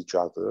speak with each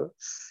other,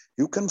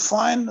 you can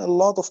find a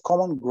lot of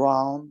common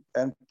ground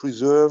and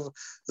preserve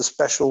the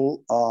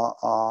special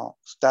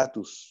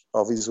status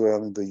of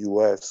Israel in the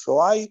US. So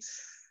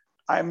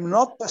I'm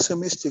not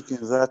pessimistic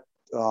in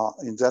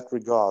that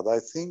regard. I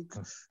think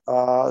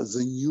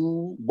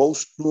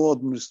both new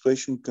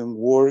administration can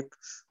work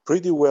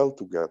pretty well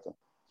together,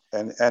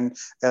 and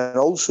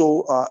also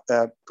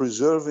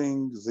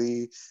preserving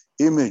the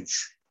image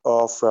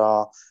of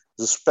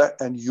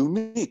and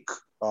unique,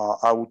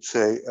 I would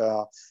say,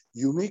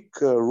 unique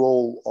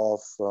role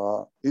of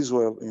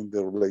Israel in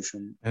the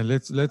relation. And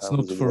let's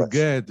not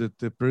forget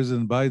that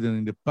President Biden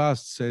in the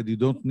past said you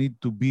don't need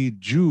to be a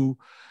Jew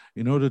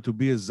in order to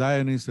be a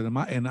Zionist,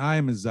 and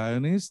I'm a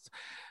Zionist.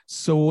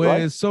 So,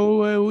 right.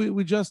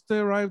 We just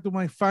arrived to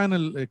my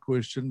final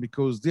question,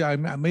 because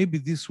maybe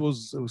this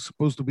was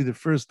supposed to be the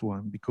first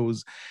one,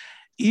 because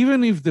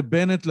even if the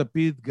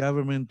Bennett-Lapid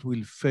government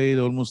will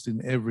fail almost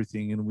in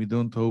everything, and we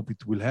don't hope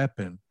it will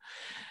happen,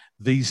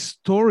 the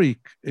historic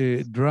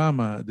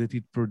drama that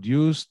it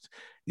produced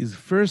is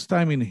first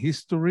time in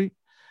history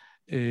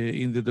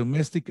in the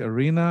domestic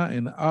arena.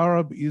 An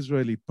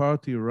Arab-Israeli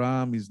party,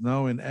 Ram, is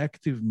now an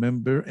active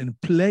member and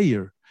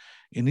player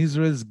in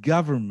Israel's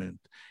government.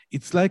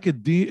 It's like a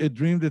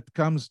dream that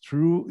comes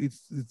true.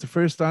 It's the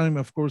first time,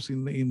 of course,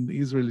 in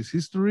Israel's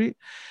history.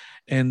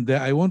 And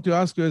I want to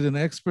ask you, as an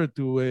expert,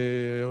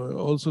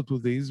 also to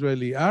the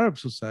Israeli Arab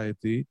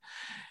society,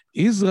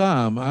 is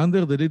Ram,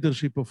 under the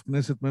leadership of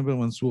Knesset member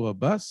Mansour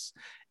Abbas,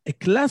 a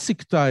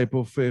classic type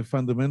of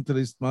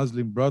fundamentalist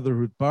Muslim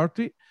Brotherhood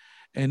party?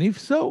 And if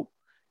so,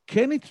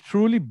 can it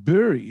truly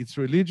bury its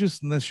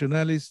religious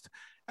nationalist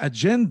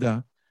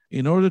agenda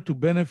in order to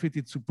benefit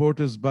its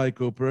supporters by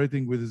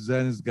cooperating with the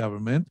Zionist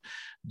government?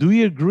 Do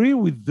you agree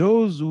with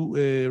those who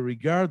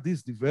regard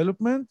this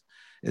development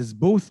as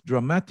both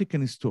dramatic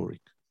and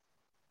historic?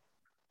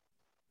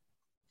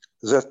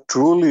 That's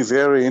truly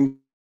very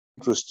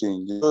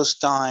interesting. The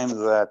first time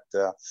that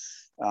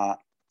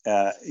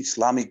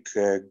Islamic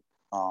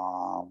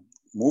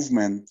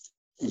movement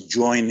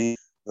joining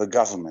the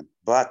government.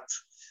 But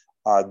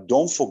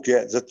don't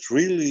forget that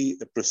really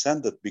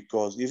presented,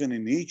 because even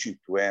in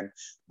Egypt, when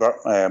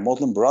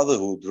Muslim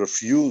Brotherhood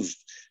refused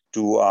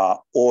to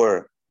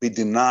or be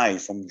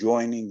denied from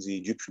joining the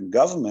Egyptian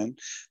government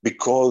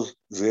because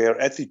their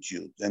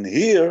attitude. And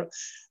here,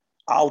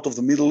 out of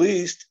the Middle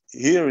East,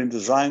 here in the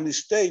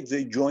Zionist state,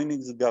 they're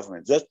joining the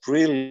government. That's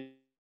really,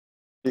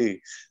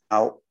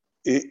 now,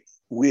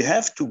 we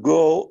have to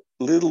go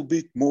a little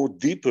bit more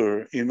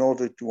deeper in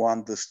order to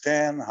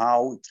understand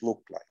how it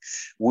looked like.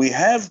 We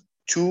have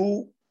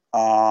two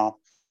sides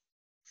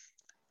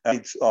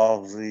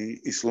of the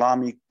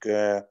Islamic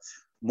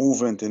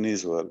movement in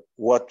Israel.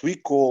 What we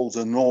call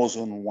the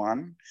northern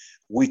one,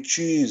 which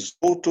is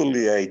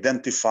totally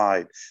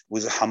identified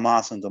with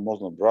Hamas and the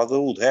Muslim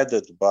Brotherhood,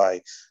 headed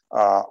by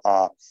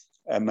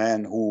a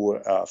man who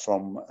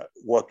from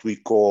what we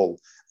call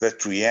the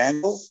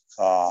triangle,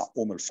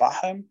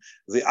 al-Fahim.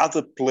 The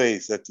other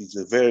place that is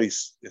very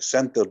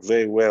centered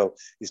very well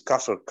is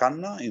Kafr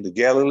Kanna in the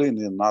Galilee in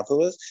the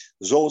Netherlands.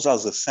 Those are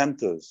the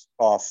centers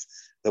of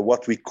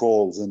what we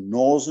call the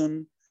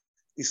northern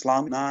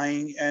Islam,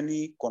 denying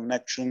any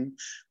connection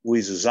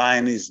with the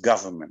Zionist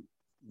government.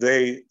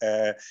 They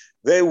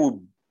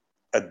would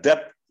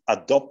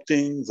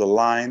adopting the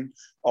line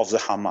of the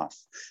Hamas.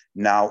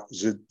 Now,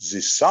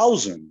 the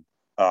southern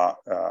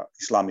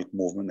Islamic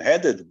movement,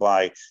 headed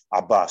by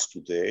Abbas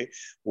today,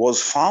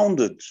 was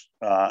founded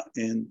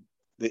in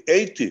the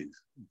 80s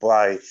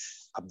by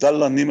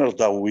Abdullah Nimr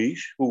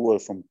Darwish, who were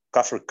from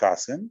Kafr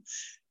Qasim,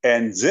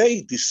 and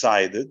they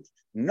decided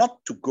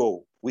not to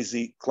go with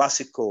the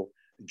classical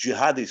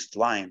jihadist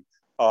line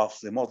of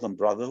the Muslim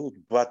Brotherhood,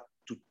 but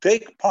to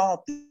take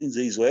part in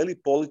the Israeli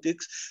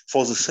politics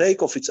for the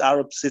sake of its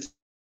Arab citizens.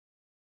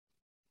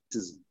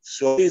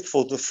 So it,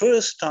 for the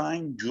first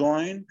time,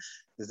 joined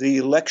the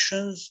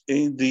elections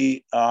in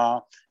the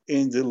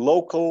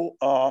local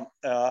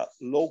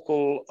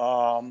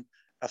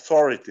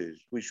authorities,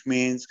 which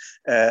means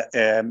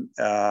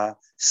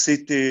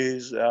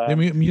cities,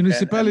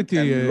 municipality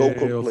and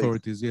local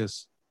authorities.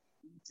 Yes.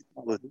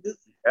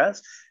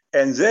 Yes,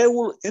 and they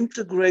were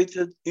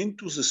integrated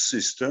into the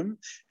system,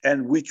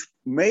 and which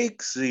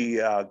makes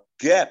the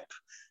gap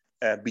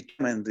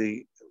between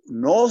the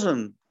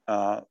northern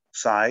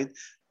side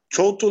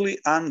totally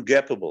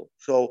ungappable.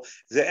 So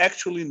they're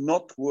actually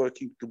not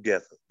working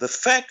together. The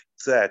fact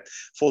that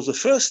for the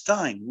first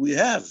time we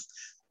have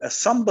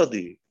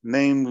somebody,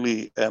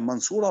 namely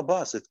Mansour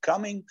Abbas, that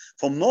coming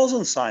from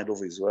northern side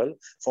of Israel,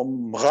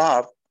 from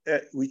Mrar,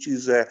 which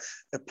is a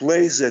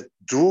place that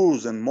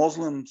Druze and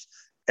Muslims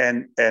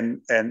and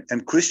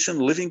Christian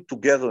living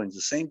together in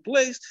the same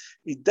place,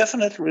 is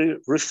definitely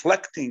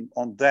reflecting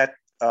on that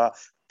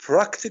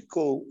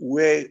practical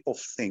way of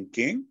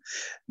thinking.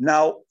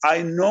 Now,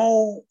 I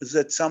know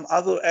that some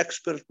other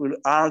experts will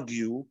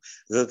argue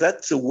that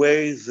that's the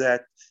way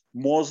that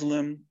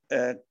Muslim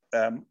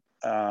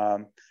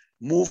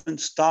movement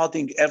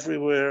starting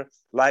everywhere,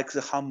 like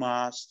the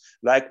Hamas,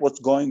 like what's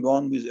going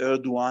on with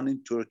Erdogan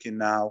in Turkey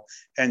now,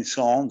 and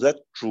so on.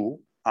 That's true.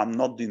 I'm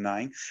not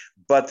denying.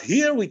 But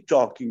here we're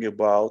talking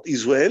about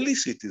Israeli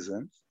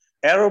citizens,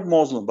 Arab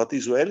Muslim, but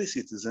Israeli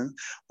citizens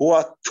who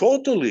are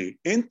totally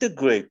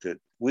integrated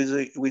with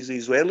the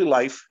Israeli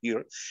life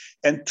here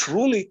and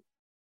truly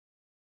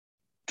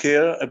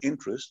care of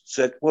interests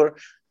that were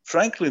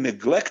frankly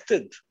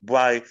neglected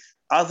by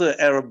other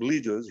Arab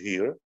leaders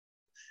here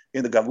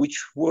in the government,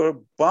 which were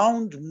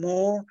bound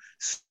more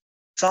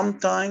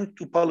sometimes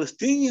to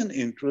Palestinian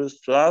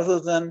interests rather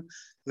than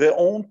their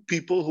own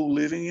people who are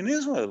living in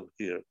Israel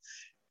here.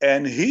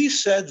 And he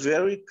said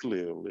very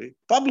clearly,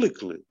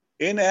 publicly,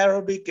 in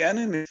Arabic and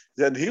in English,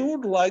 that he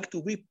would like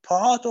to be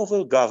part of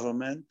a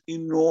government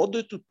in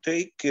order to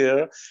take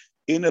care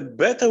in a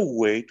better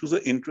way to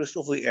the interest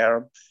of the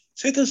Arab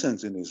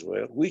citizens in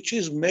Israel, which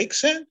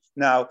makes sense.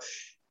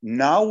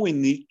 Now we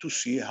need to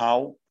see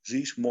how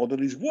this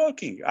model is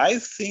working. I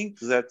think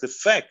that the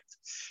fact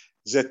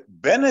that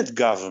Bennett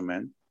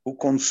government, who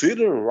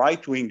consider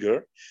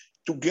right-winger,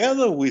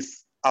 together with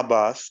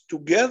Abbas,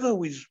 together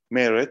with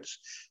Meretz,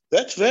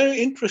 that's very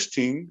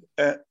interesting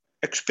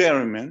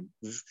experiment,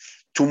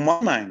 to my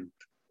mind,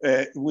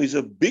 with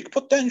a big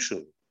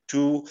potential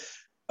to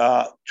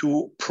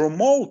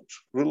promote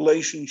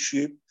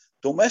relationship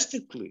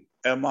domestically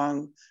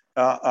among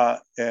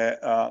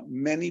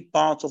many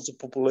parts of the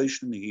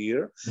population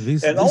here.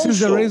 This is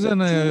the reason,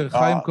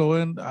 Haim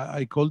Koren,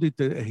 I called it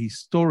a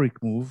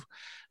historic move,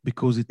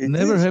 because it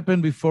never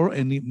happened before,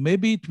 and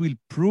maybe it will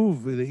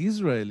prove the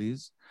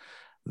Israelis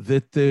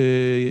that,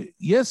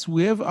 yes,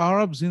 we have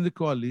Arabs in the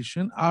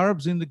coalition,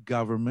 Arabs in the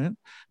government,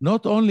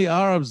 not only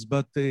Arabs,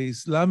 but the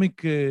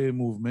Islamic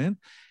movement,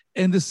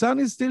 and the sun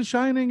is still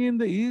shining in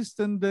the east,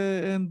 and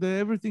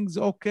everything's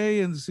okay,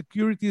 and the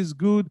security is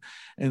good,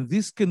 and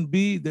this can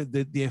be,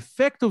 the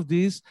effect of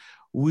this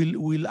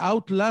will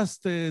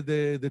outlast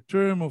the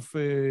term of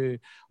the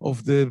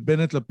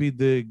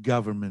Bennett-Lapid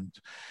government.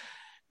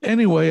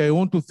 Anyway, I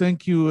want to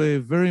thank you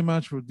very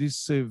much for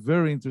this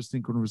very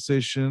interesting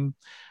conversation.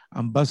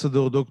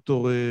 Ambassador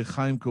Dr.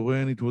 Haim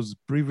Koren, it was a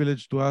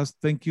privilege to us.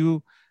 Thank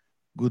you,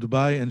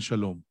 goodbye, and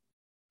shalom.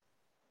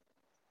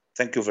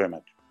 Thank you very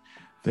much.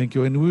 Thank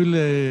you. And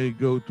we'll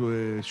go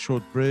to a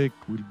short break.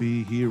 We'll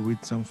be here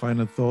with some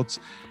final thoughts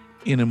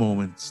in a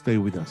moment. Stay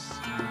with us.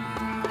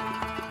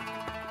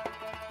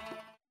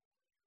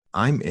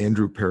 I'm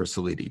Andrew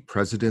Parasolidi,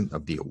 president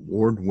of the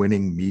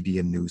award-winning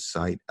media news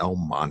site El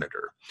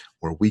Monitor,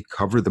 where we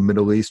cover the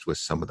Middle East with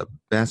some of the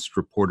best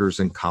reporters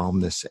and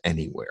columnists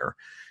anywhere.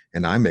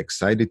 And I'm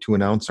excited to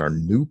announce our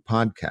new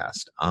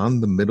podcast,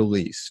 On the Middle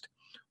East,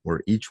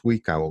 where each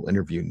week I will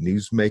interview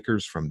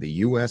newsmakers from the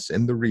U.S.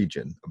 and the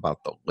region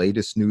about the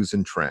latest news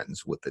and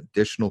trends with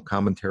additional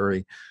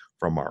commentary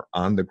from our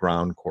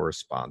on-the-ground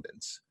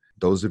correspondents.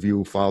 Those of you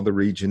who follow the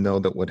region know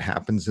that what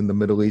happens in the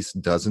Middle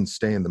East doesn't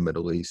stay in the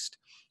Middle East.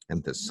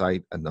 And to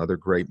cite another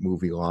great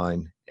movie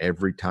line,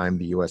 every time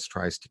the U.S.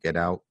 tries to get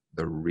out,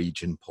 the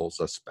region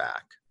pulls us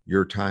back.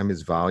 Your time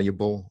is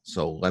valuable,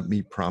 so let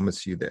me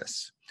promise you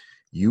this.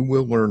 You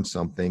will learn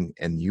something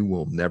and you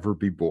will never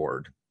be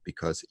bored,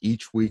 because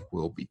each week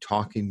we'll be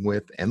talking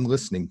with and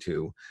listening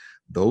to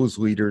those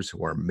leaders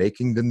who are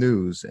making the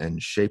news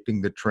and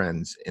shaping the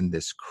trends in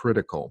this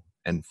critical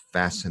and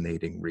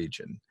fascinating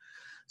region.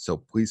 So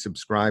please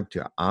subscribe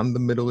to On the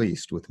Middle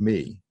East with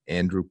me,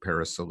 Andrew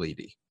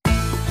Parasolidi.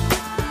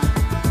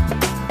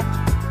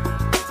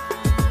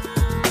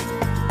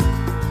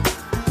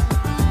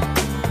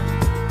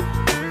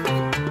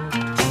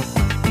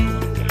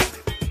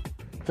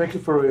 Thank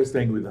you for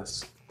staying with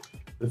us.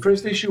 The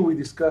first issue we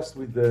discussed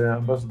with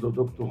Ambassador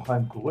Dr.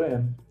 Haim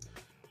Koren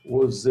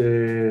was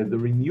the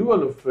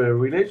renewal of a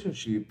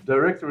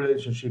direct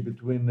relationship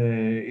between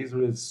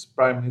Israel's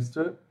Prime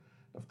Minister,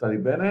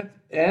 Naftali Bennett,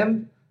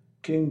 and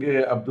King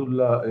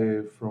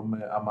Abdullah from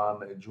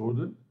Amman,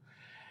 Jordan.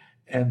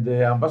 And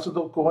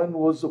Ambassador Koren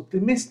was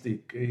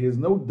optimistic. He has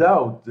no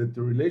doubt that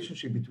the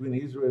relationship between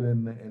Israel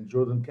and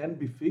Jordan can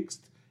be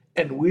fixed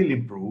and will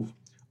improve,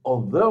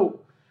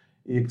 although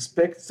he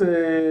expects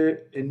a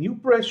new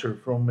pressure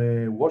from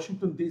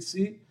Washington,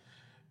 D.C.,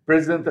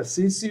 President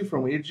Assisi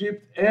from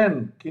Egypt,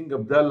 and King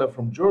Abdullah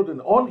from Jordan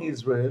on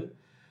Israel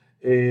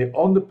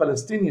on the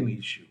Palestinian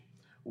issue.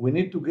 We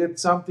need to get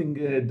something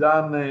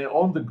done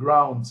on the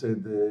ground,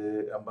 said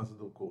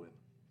Ambassador Koren.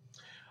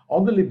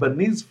 On the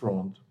Lebanese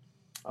front,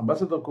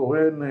 Ambassador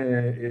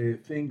Koren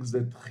thinks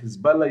that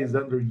Hezbollah is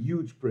under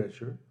huge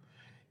pressure.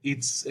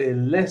 It's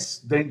less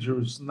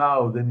dangerous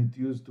now than it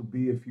used to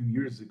be a few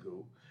years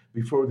ago,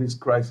 before this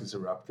crisis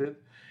erupted.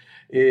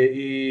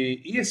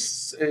 He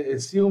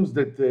assumes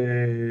that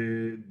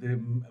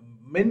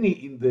many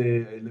in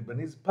the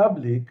Lebanese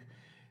public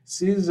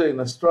sees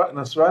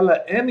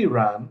Nasrallah and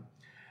Iran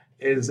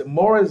as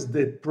more as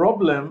the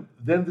problem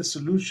than the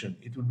solution.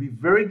 It will be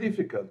very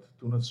difficult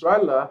to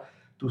Nasrallah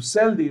to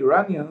sell the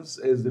Iranians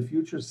as the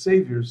future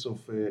saviors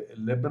of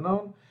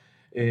Lebanon,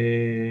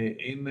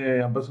 in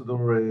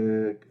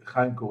Ambassador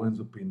Haim Koren's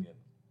opinion.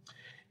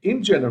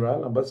 In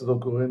general, Ambassador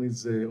Koren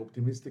is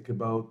optimistic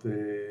about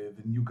the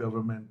new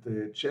government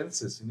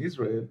chances in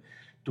Israel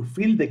to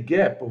fill the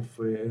gap of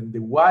and the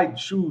wide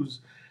shoes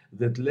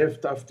that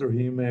left after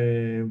him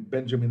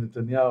Benjamin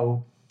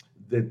Netanyahu,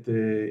 that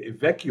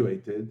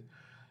evacuated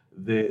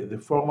the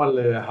formal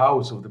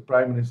house of the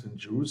Prime Minister in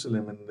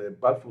Jerusalem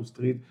and Balfour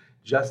Street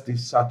just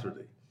this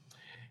Saturday.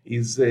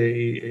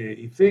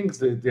 He thinks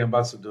that the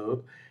ambassador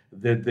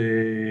that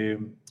the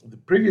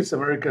previous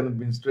American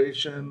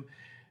administration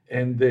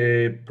and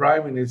the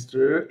Prime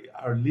Minister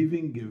are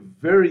leaving a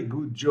very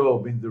good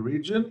job in the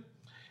region,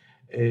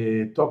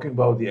 talking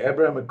about the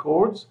Abraham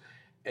Accords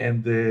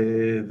and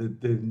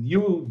the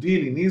new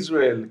deal in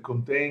Israel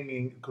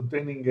containing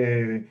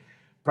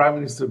Prime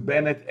Minister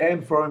Bennett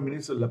and Foreign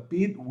Minister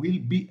Lapid will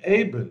be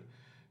able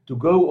to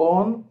go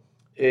on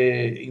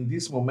in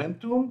this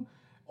momentum,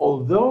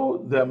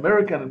 although the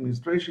American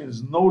administration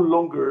is no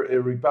longer a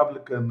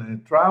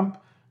Republican Trump,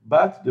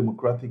 but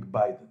Democratic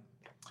Biden.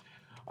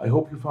 I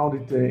hope you found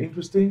it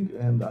interesting,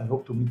 and I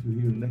hope to meet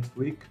you here next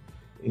week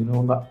in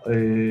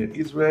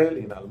Israel,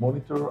 in Al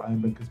Monitor. I'm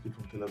Ben Kaspi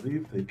from Tel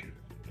Aviv. Take care.